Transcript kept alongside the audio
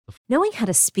Knowing how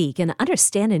to speak and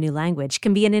understand a new language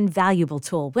can be an invaluable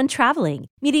tool when traveling,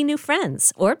 meeting new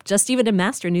friends, or just even to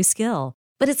master a new skill.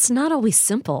 But it's not always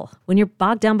simple when you're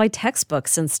bogged down by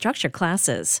textbooks and structured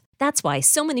classes. That's why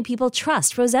so many people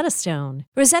trust Rosetta Stone.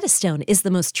 Rosetta Stone is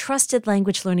the most trusted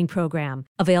language learning program,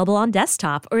 available on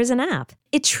desktop or as an app.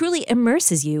 It truly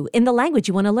immerses you in the language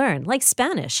you want to learn, like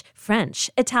Spanish,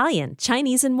 French, Italian,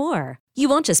 Chinese, and more. You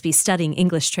won't just be studying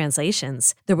English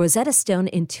translations. The Rosetta Stone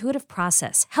intuitive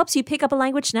process helps you pick up a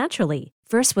language naturally,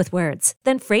 first with words,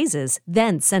 then phrases,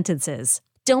 then sentences.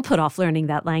 Don't put off learning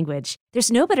that language.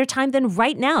 There's no better time than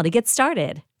right now to get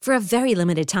started. For a very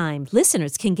limited time,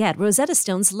 listeners can get Rosetta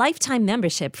Stone's lifetime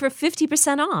membership for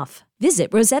 50% off.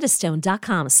 Visit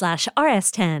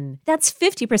rosettastone.com/rs10. That's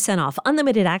 50% off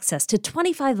unlimited access to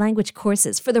 25 language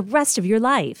courses for the rest of your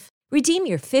life. Redeem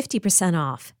your 50%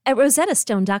 off at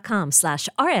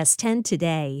rosettastone.com/rs10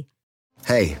 today.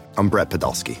 Hey, I'm Brett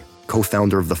Podolsky,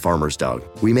 co-founder of The Farmer's Dog.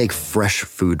 We make fresh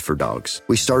food for dogs.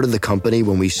 We started the company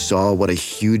when we saw what a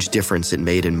huge difference it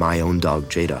made in my own dog,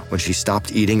 Jada, when she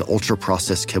stopped eating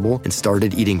ultra-processed kibble and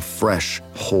started eating fresh,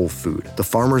 whole food. The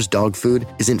Farmer's Dog food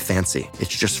isn't fancy.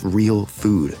 It's just real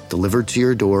food delivered to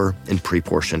your door in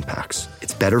pre-portioned packs.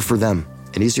 It's better for them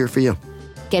and easier for you.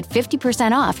 Get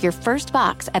 50% off your first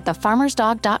box at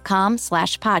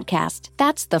thefarmersdog.com/podcast.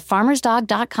 That's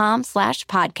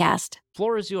thefarmersdog.com/podcast.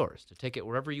 Floor is yours to take it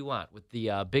wherever you want with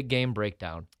the big game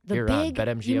breakdown here big, on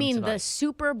BetMGM you mean tonight. the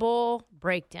Super Bowl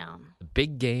breakdown? The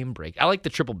big game break. I like the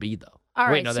triple B, though. All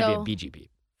Wait, right, no, that'd be a BGB.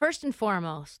 First and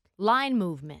foremost, line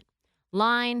movement.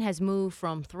 Line has moved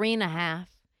from 3.5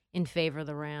 in favor of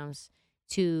the Rams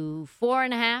to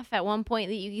 4.5 at one point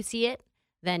that you can see it,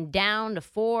 then down to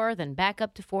 4, then back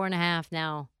up to 4.5,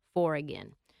 now 4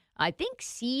 again. I think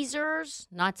Caesars,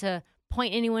 not to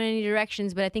point anyone in any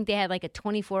directions, but I think they had like a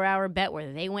 24-hour bet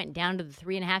where they went down to the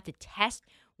 3.5 to test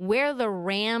where the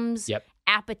Rams'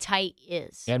 appetite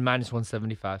is. And minus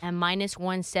 175. And minus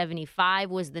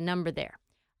 175 was the number there.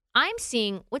 I'm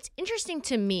seeing, what's interesting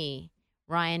to me,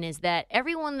 Ryan, is that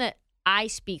everyone that I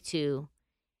speak to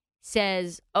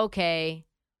says, okay,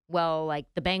 well, like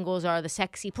the Bengals are the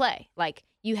sexy play. Like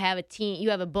you have a team, you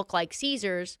have a book like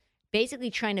Caesars basically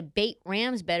trying to bait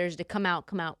Rams bettors to come out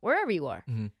wherever you are.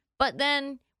 Mm-hmm. But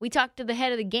then we talked to the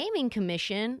head of the gaming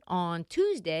commission on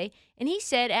Tuesday, and he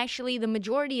said actually the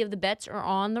majority of the bets are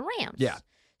on the Rams. Yeah.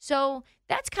 So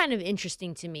that's kind of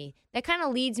interesting to me. That kind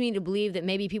of leads me to believe that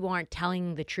maybe people aren't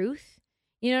telling the truth.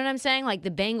 You know what I'm saying? Like the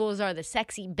Bengals are the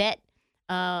sexy bet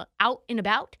out and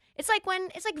about. It's like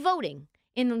voting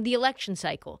in the election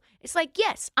cycle. It's like,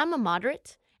 yes, I'm a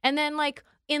moderate. And then like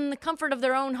in the comfort of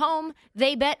their own home,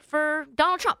 they bet for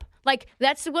Donald Trump. Like,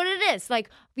 that's what it is. Like,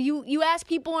 you ask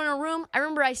people in a room. I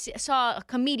remember I saw a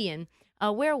comedian.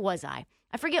 Where was I?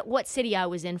 I forget what city I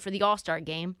was in for the All-Star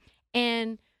game.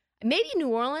 And maybe New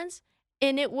Orleans.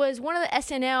 And it was one of the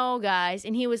SNL guys.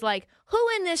 And he was like, who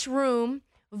in this room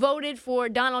voted for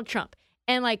Donald Trump?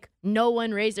 And, like, no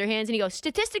one raised their hands. And he goes,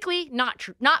 statistically, not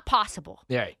possible.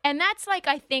 Yeah. And that's, like,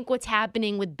 I think what's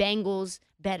happening with Bengals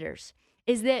bettors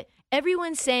is that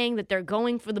everyone's saying that they're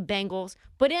going for the Bengals,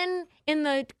 but in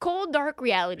the cold, dark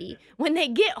reality, when they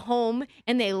get home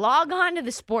and they log on to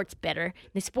the sports bettor,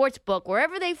 the sports book,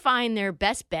 wherever they find their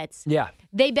best bets,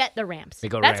 they bet the Rams. They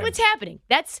go That's Rams. what's happening.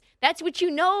 That's what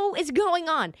you know is going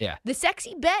on. Yeah. The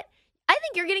sexy bet, I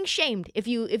think you're getting shamed if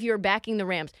you're backing the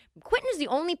Rams. Quentin is the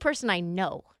only person I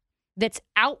know that's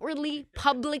outwardly,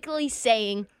 publicly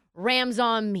saying, Rams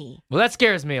on me. Well, that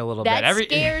scares me a little bit. That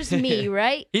scares me,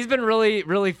 right? He's been really,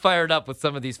 really fired up with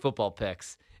some of these football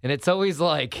picks. And it's always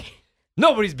like,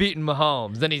 nobody's beating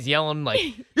Mahomes. Then he's yelling like,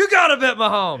 you got to bet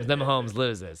Mahomes. Then Mahomes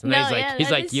loses. And then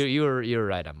he's like, you were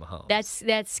right on Mahomes.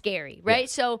 That's scary, right? Yeah.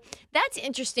 So that's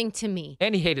interesting to me.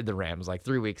 And he hated the Rams like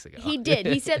 3 weeks ago. He did.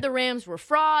 He said the Rams were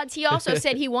frauds. He also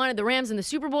said he wanted the Rams in the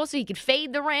Super Bowl so he could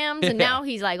fade the Rams. And now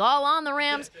he's like all on the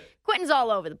Rams. Quentin's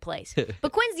all over the place.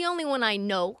 But Quentin's the only one I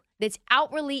know that's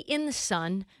outwardly in the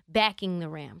sun backing the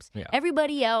Rams. Yeah.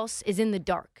 Everybody else is in the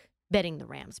dark betting the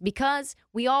Rams because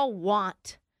we all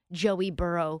want Joey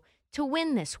Burrow to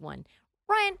win this one.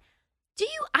 Ryan,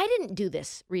 I didn't do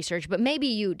this research, but maybe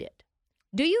you did.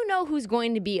 Do you know who's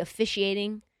going to be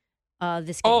officiating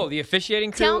this game? Oh, the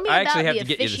officiating crew? Tell me I about actually have the to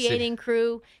get you officiating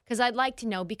crew because I'd like to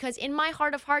know because in my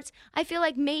heart of hearts, I feel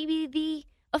like maybe the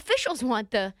officials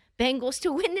want the Bengals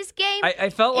to win this game.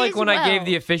 I felt like when I gave well.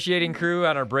 the officiating crew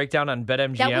on our breakdown on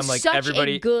BetMGM, like such a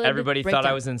everybody good thought I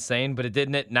breakdown. was insane, but it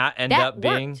didn't not end that up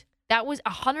being. worked. That was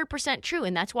 100% true,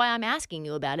 and that's why I'm asking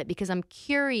you about it, because I'm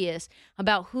curious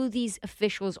about who these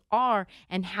officials are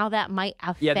and how that might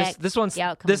affect Yeah, this one's the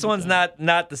outcome this of the one's game.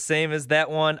 not the same as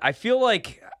that one. I feel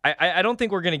like I don't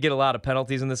think we're going to get a lot of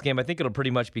penalties in this game. I think it'll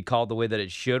pretty much be called the way that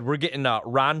it should. We're getting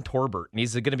Ron Torbert, and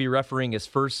he's going to be refereeing his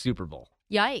first Super Bowl.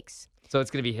 Yikes. So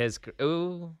it's going to be his.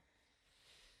 Ooh.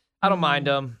 I don't mind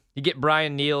him. You get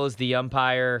Brian Neal as the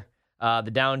umpire,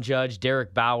 the down judge,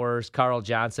 Derek Bowers, Carl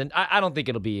Johnson. I don't think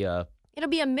it'll be It'll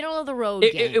be a middle-of-the-road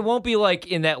game. It won't be like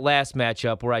in that last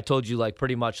matchup where I told you, like,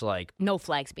 pretty much like... No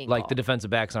flags being like called. The defensive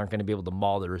backs aren't going to be able to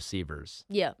maul the receivers.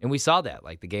 Yeah. And we saw that.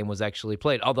 Like, the game was actually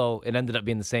played. Although, it ended up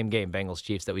being the same game,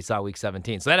 Bengals-Chiefs, that we saw Week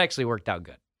 17. So that actually worked out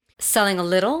good. Selling a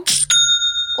little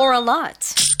or a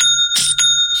lot?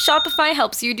 Shopify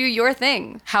helps you do your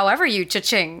thing, however you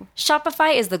cha-ching.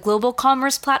 Shopify is the global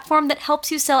commerce platform that helps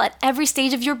you sell at every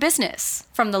stage of your business.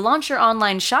 From the launch your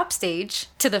online shop stage,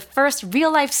 to the first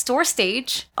real-life store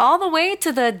stage, all the way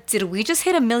to the did we just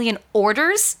hit 1 million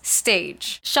orders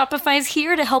stage. Shopify's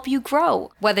here to help you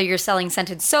grow. Whether you're selling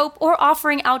scented soap or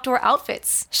offering outdoor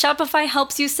outfits, Shopify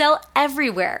helps you sell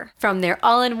everywhere. From their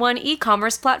all-in-one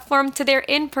e-commerce platform to their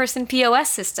in-person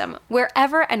POS system,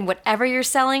 wherever and whatever you're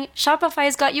selling,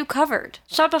 Shopify's got you covered.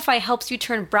 Shopify helps you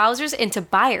turn browsers into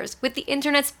buyers with the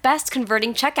internet's best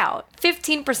converting checkout.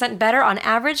 15% better on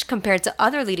average compared to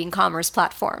other leading commerce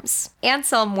platforms. And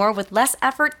sell more with less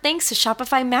effort thanks to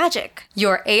Shopify Magic,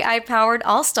 your AI-powered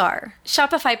all-star.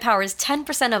 Shopify powers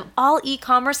 10% of all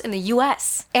e-commerce in the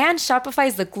US. And Shopify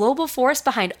is the global force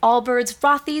behind Allbirds,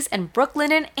 Rothy's, and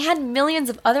Brooklinen, and millions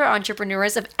of other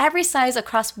entrepreneurs of every size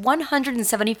across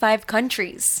 175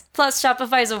 countries. Plus,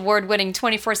 Shopify's award-winning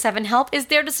 24/7 help is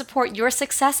there to support your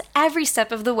success every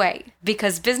step of the way.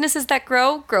 Because businesses that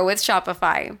grow, grow with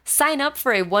Shopify. Sign up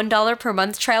for a $1 per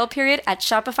month trial period at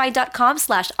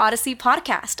shopify.com/Odyssey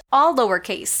Podcast, all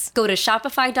lowercase. Go to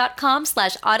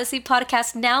shopify.com/Odyssey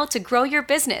Podcast now to grow your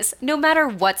business, no matter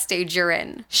what stage you're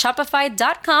in.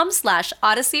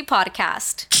 Shopify.com/Odyssey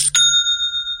Podcast.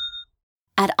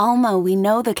 At Alma, we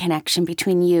know the connection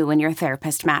between you and your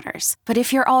therapist matters. But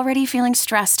if you're already feeling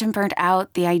stressed and burnt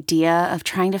out, the idea of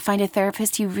trying to find a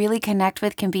therapist you really connect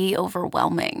with can be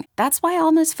overwhelming. That's why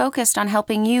Alma's focused on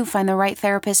helping you find the right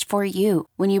therapist for you.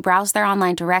 When you browse their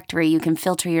online directory, you can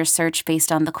filter your search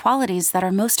based on the qualities that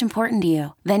are most important to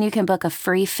you. Then you can book a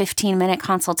free 15-minute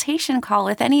consultation call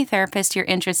with any therapist you're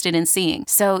interested in seeing,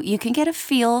 so you can get a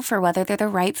feel for whether they're the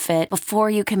right fit before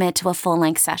you commit to a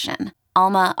full-length session.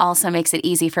 Alma also makes it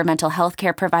easy for mental health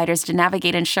care providers to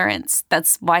navigate insurance.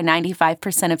 That's why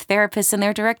 95% of therapists in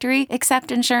their directory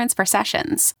accept insurance for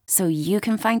sessions. So you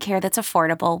can find care that's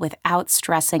affordable without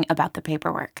stressing about the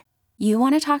paperwork. You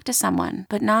want to talk to someone,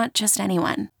 but not just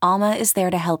anyone. Alma is there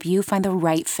to help you find the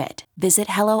right fit. Visit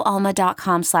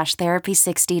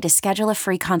helloalma.com/therapy60 to schedule a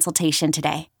free consultation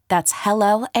today. That's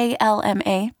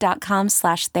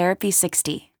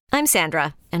helloalma.com/therapy60. I'm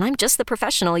Sandra, and I'm just the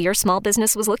professional your small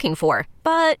business was looking for.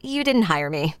 But you didn't hire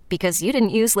me because you didn't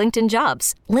use LinkedIn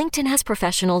Jobs. LinkedIn has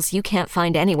professionals you can't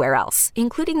find anywhere else,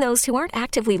 including those who aren't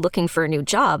actively looking for a new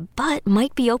job, but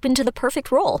might be open to the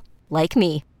perfect role, like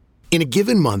me. In a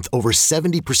given month, over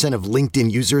 70% of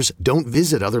LinkedIn users don't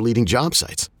visit other leading job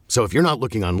sites. So if you're not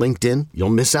looking on LinkedIn, you'll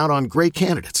miss out on great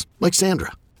candidates like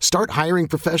Sandra. Start hiring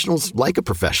professionals like a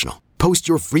professional. Post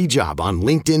your free job on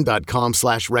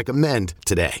linkedin.com/recommend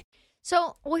today.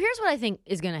 So, well, here's what I think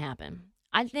is going to happen.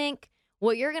 I think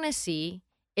what you're going to see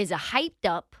is a hyped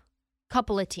up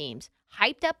couple of teams.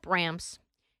 Hyped up Rams,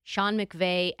 Sean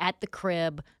McVay at the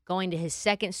crib, going to his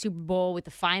second Super Bowl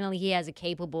with finally he has a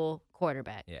capable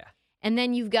quarterback. Yeah. And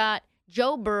then you've got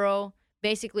Joe Burrow,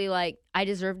 basically like, I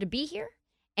deserve to be here,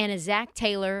 and a Zach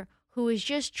Taylor who is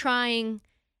just trying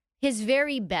his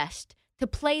very best to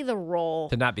play the role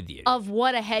to not be the idiot of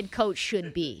what a head coach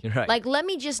should be. Right. Like, let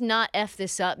me just not F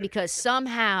this up because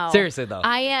somehow seriously though,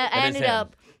 I ended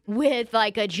up with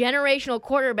like a generational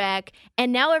quarterback,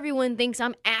 and now everyone thinks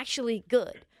I'm actually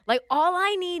good. Like, all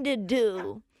I need to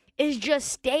do is just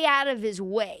stay out of his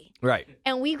way. Right.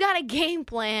 And we've got a game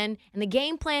plan, and the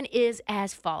game plan is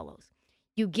as follows.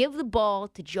 You give the ball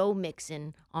to Joe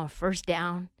Mixon on first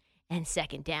down and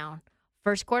second down,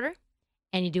 first quarter,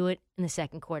 and you do it in the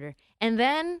second quarter. And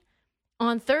then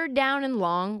on third down and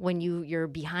long, when you're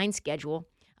behind schedule,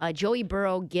 Joey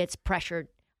Burrow gets pressured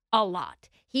a lot.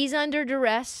 He's under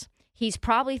duress. He's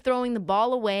probably throwing the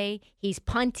ball away. He's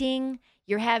punting.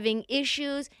 You're having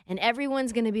issues, and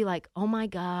everyone's going to be like, oh, my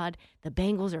God, the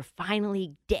Bengals are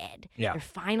finally dead. Yeah. They're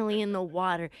finally in the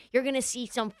water. You're going to see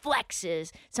some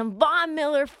flexes, some Von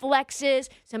Miller flexes,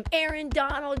 some Aaron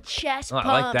Donald chest pumps.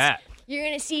 I like that. You're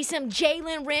going to see some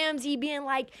Jalen Ramsey being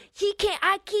like, he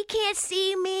can't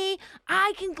see me.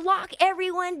 I can lock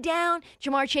everyone down.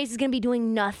 Jamar Chase is going to be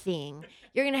doing nothing.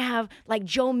 You're going to have, like,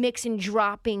 Joe Mixon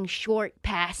dropping short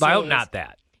passes. I hope not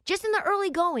that. Just in the early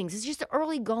goings. It's just the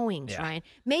early goings, Ryan.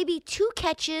 Maybe 2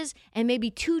 catches and maybe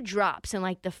 2 drops in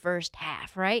like the first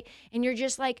half, right? And you're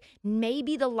just like,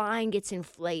 maybe the line gets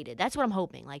inflated. That's what I'm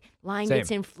hoping. Like, line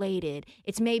gets inflated.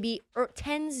 It's maybe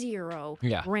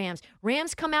 10-0 Rams.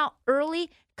 Rams come out early,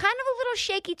 kind of a little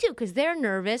shaky too because they're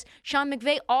nervous. Sean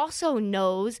McVay also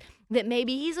knows that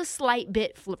maybe he's a slight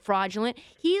bit fraudulent.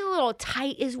 He's a little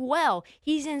tight as well.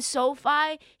 He's in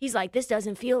SoFi. He's like, this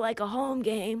doesn't feel like a home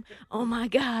game. Oh, my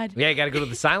God. Yeah, you got to go to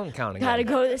the silent count again. Got to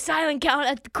go to the silent count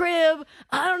at the crib.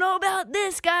 I don't know about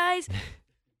this, guys.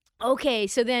 Okay,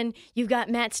 so then you've got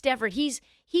Matt Stafford. He's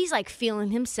like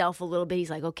feeling himself a little bit. He's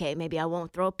like, okay, maybe I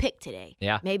won't throw a pick today.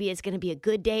 Yeah. Maybe it's going to be a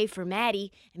good day for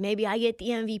Matty, and maybe I get the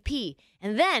MVP.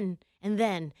 And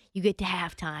then you get to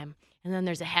halftime. And then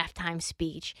there's a halftime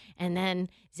speech. And then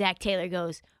Zach Taylor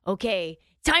goes, okay,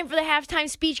 time for the halftime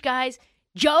speech, guys.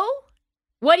 Joe,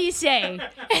 what do you say?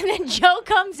 And then Joe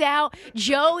comes out.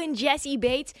 Joe and Jesse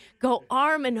Bates go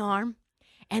arm in arm.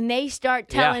 And they start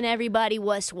telling everybody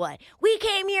what's what. We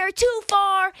came here too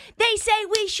far. They say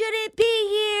we shouldn't be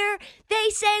here. They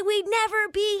say we'd never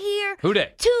be here. Who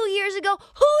dey? 2 years ago.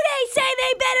 Who dey say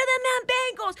they better than them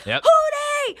Bengals? Yep. Who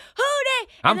dey?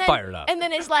 I'm fired up. And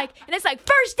then it's like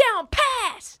first down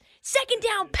pass. Second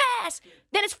down pass.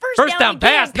 Then it's first down again,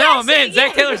 pass. Now I'm in.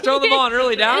 Zach Taylor's throwing the ball on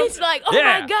early down. And it's like, oh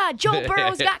my God, Joe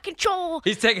Burrow's got control.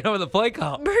 He's taking over the play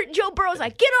call. Joe Burrow's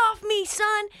like, get off me,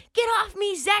 son. Get off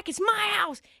me, Zach. It's my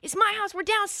house. It's my house. We're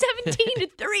down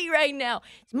 17-3 right now.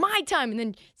 It's my time. And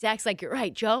then Zach's like, you're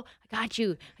right, Joe. I got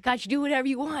you. Do whatever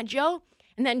you want, Joe.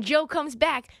 And then Joe comes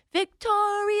back,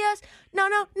 victorious. No,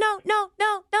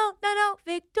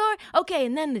 victor. Okay,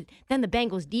 and then the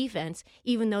Bengals defense,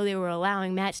 even though they were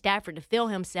allowing Matt Stafford to fill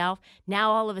himself,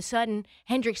 now all of a sudden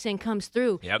Hendrickson comes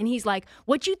through, and he's like,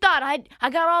 "What you thought? I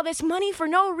got all this money for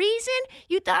no reason?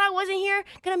 You thought I wasn't here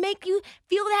gonna make you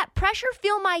feel that pressure,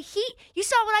 feel my heat? You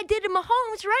saw what I did to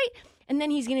Mahomes, right?" And then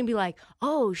he's going to be like,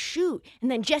 oh, shoot. And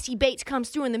then Jesse Bates comes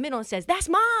through in the middle and says, that's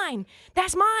mine.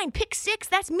 That's mine. Pick 6.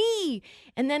 That's me.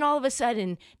 And then all of a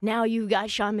sudden, now you've got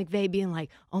Sean McVay being like,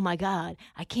 oh, my God,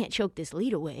 I can't choke this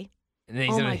lead away.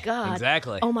 Oh, my God.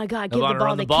 Exactly. Oh, my God. Give the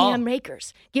ball to Cam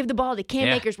Akers. Give the ball to Cam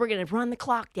Akers. We're going to run the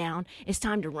clock down. It's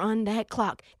time to run that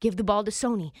clock. Give the ball to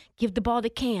Sony. Give the ball to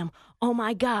Cam. Oh,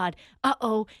 my God.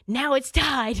 Uh-oh. Now it's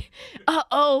tied.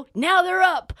 Uh-oh. Now they're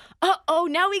up. Uh-oh.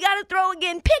 Now we got to throw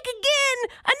again. Pick again.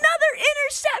 Another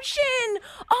interception.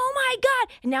 Oh, my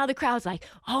God. And now the crowd's like,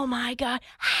 oh, my God.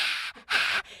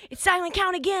 It's silent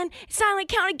count again. It's silent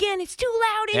count again. It's too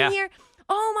loud in here.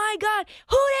 Oh, my God.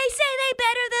 Who they say they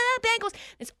better than the Bengals?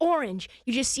 It's orange.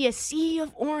 You just see a sea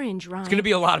of orange, Ryan. It's going to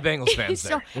be a lot of Bengals fans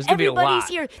there. There's going to be a lot. Everybody's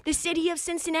here. The city of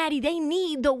Cincinnati, they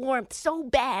need the warmth so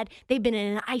bad. They've been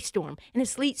in an ice storm, in a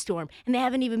sleet storm, and they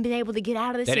haven't even been able to get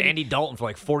out of the city. They had Andy Dalton for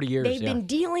like 40 years. They've been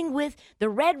dealing with the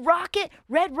Red Rocket,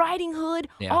 Red Riding Hood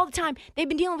all the time. They've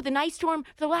been dealing with an ice storm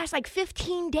for the last like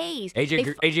 15 days.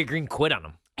 AJ Green quit on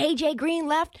them. AJ Green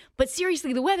left, but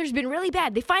seriously, the weather's been really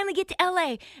bad. They finally get to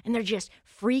LA, and they're just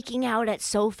freaking out at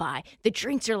SoFi. The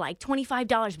drinks are like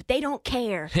 $25, but they don't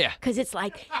care. Yeah. Because it's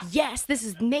like, yes, this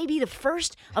is maybe the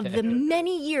first of the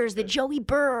many years that Joey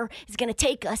Burr is going to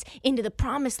take us into the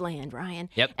promised land, Ryan.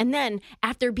 Yep. And then,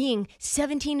 after being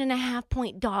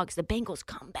 17.5-point dogs, the Bengals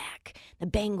come back. The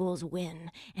Bengals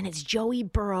win. And it's Joey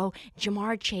Burrow,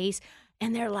 Jamar Chase,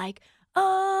 and they're like,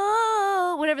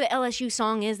 oh, whatever the LSU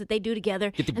song is that they do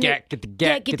together. Get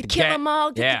the kill 'em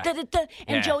all. Yeah.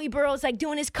 And Joey Burrow's like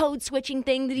doing his code switching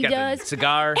thing that he does. The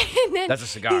cigar. And then That's a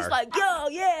cigar. He's like, yo,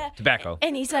 yeah. Tobacco.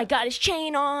 And he's like got his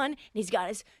chain on. And he's got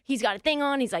a thing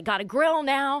on. He's like got a grill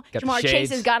now. Got Jamar Chase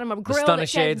has got him a grill that says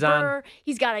shades Burr. on.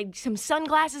 He's got some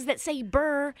sunglasses that say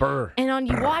Burr. Burr. And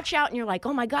you watch out and you're like,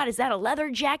 oh my God, is that a leather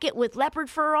jacket with leopard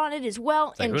fur on it as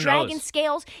well? Like, and who dragon knows?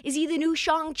 scales? Is he the new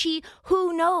Shang-Chi?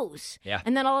 Who knows? Yeah.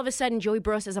 And then all of a sudden, Joey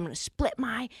Burrow says, I'm going to split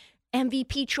my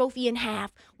MVP trophy in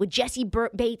half with Jesse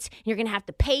Bates, and you're going to have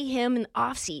to pay him in the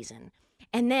offseason.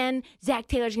 And then Zach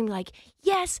Taylor's going to be like,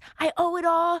 yes, I owe it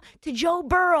all to Joe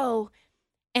Burrow.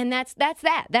 And that's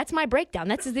that. That's my breakdown.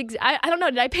 That's I don't know.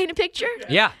 Did I paint a picture?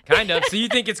 Yeah, kind of. So you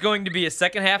think it's going to be a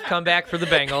second half comeback for the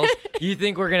Bengals. You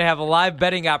think we're going to have a live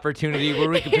betting opportunity where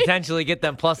we could potentially get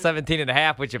them plus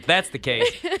 17.5, which if that's the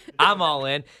case, I'm all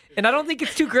in. And I don't think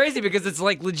it's too crazy because it's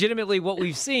like legitimately what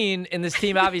we've seen, and this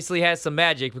team obviously has some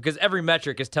magic because every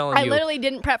metric is telling you. I literally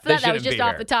didn't prep for that. That was just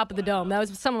off the top of the dome. That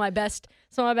was some of my best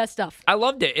stuff. I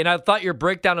loved it, and I thought your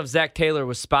breakdown of Zach Taylor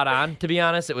was spot on, to be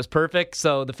honest. It was perfect.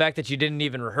 So the fact that you didn't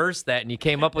even rehearse that and you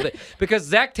came up with it, because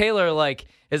Zach Taylor, like,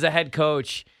 as a head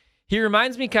coach, he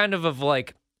reminds me kind of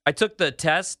like I took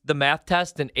the math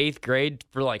test in 8th grade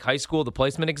for like high school, the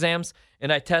placement exams,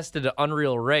 and I tested at an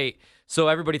unreal rate. So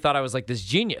everybody thought I was like this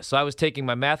genius. So I was taking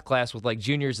my math class with like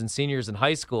juniors and seniors in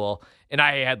high school, and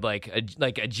I had like a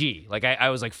G. Like I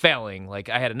was like failing. Like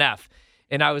I had an F.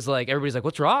 And I was like, everybody's like,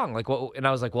 what's wrong? Like, what? And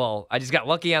I was like, well, I just got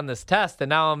lucky on this test, and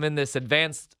now I'm in this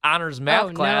advanced honors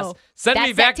math class. No. Send That's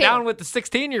me back Zach Taylor. down with the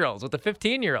 16-year-olds, with the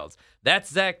 15-year-olds.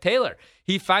 That's Zach Taylor.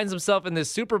 He finds himself in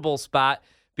this Super Bowl spot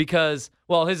because,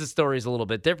 well, his story is a little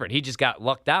bit different. He just got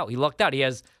lucked out. He lucked out. He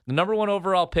has the number 1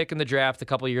 overall pick in the draft a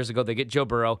couple of years ago. They get Joe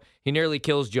Burrow. He nearly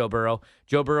kills Joe Burrow.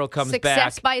 Joe Burrow comes back.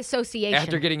 Success by association.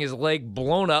 After getting his leg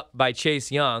blown up by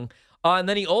Chase Young. And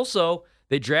then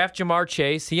they draft Jamar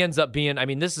Chase. He ends up being,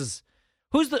 this is,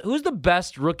 who's the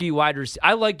best rookie wide receiver?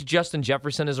 I liked Justin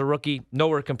Jefferson as a rookie.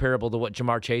 Nowhere comparable to what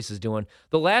Jamar Chase is doing.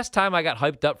 The last time I got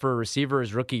hyped up for a receiver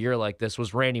his rookie year like this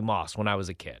was Randy Moss when I was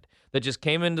a kid. That just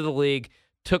came into the league,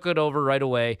 took it over right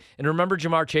away. And remember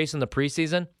Jamar Chase in the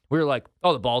preseason? We were like,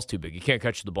 oh, the ball's too big. You can't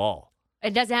catch the ball.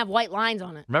 It doesn't have white lines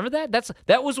on it. Remember that?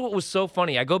 That was what was so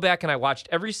funny. I go back and I watched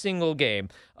every single game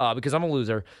because I'm a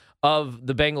loser of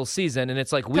the Bengals season. And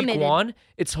it's like week 1,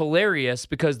 it's hilarious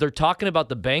because they're talking about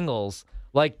the Bengals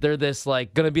like they're this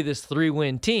like going to be this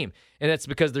 3-win team. And it's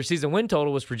because their season win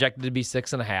total was projected to be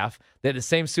 6.5. They had the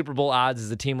same Super Bowl odds as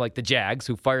a team like the Jags,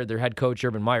 who fired their head coach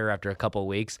Urban Meyer after a couple of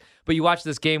weeks. But you watch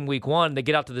this game week 1, they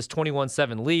get out to this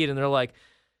 21-7 lead, and they're like,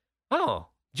 oh,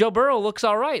 Joe Burrow looks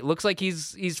all right. Looks like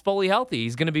he's fully healthy.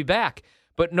 He's going to be back.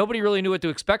 But nobody really knew what to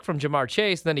expect from Jamar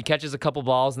Chase. And then he catches a couple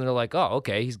balls, and they're like, oh,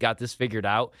 okay, he's got this figured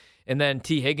out. And then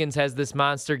T. Higgins has this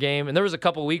monster game. And there was a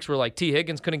couple weeks where like T.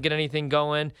 Higgins couldn't get anything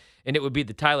going, and it would be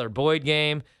the Tyler Boyd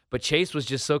game. But Chase was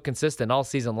just so consistent all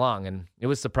season long, and it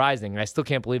was surprising. And I still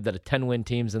can't believe that a 10-win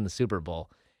team's in the Super Bowl.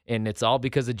 And it's all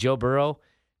because of Joe Burrow,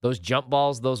 those jump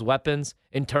balls, those weapons,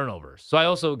 and turnovers. So I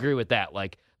also agree with that.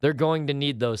 Like, they're going to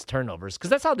need those turnovers because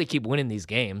that's how they keep winning these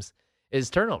games is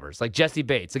turnovers. Like Jesse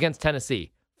Bates against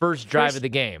Tennessee, first drive of the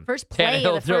game. First play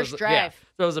of the first drive. Yeah,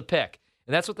 throws a pick.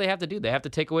 And that's what they have to do. They have to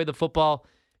take away the football.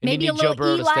 And Maybe you a need Joe little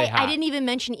Burrow to stay Eli. hot. I didn't even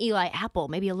mention Eli Apple.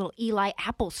 Maybe a little Eli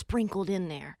Apple sprinkled in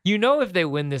there. You know, if they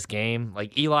win this game,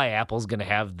 like Eli Apple's going to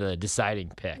have the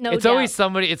deciding pick. No it's doubt. always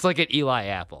somebody. It's like an Eli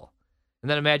Apple. And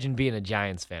then imagine being a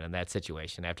Giants fan in that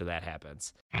situation after that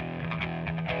happens.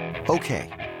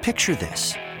 Okay, picture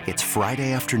this. It's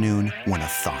Friday afternoon when a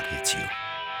thought hits you.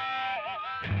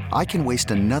 I can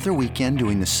waste another weekend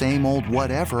doing the same old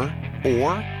whatever,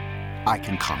 or I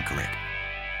can conquer it.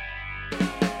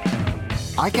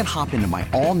 I can hop into my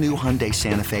all-new Hyundai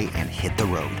Santa Fe and hit the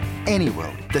road. Any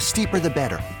road. The steeper, the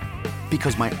better.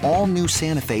 Because my all-new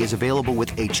Santa Fe is available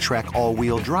with H-Track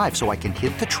all-wheel drive, so I can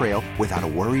hit the trail without a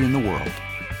worry in the world.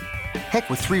 Heck,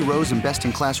 with 3 rows and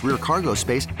best-in-class rear cargo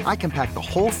space, I can pack the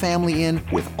whole family in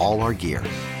with all our gear.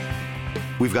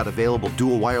 We've got available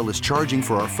dual wireless charging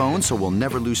for our phones, so we'll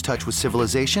never lose touch with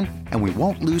civilization, and we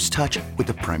won't lose touch with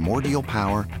the primordial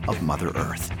power of Mother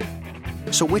Earth.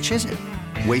 So which is it?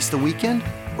 Waste the weekend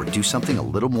or do something a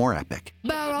little more epic?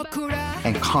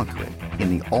 And conquer it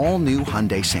in the all-new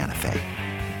Hyundai Santa Fe.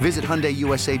 Visit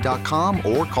HyundaiUSA.com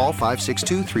or call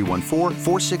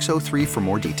 562-314-4603 for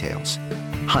more details.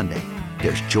 Hyundai,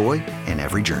 there's joy in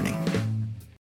every journey.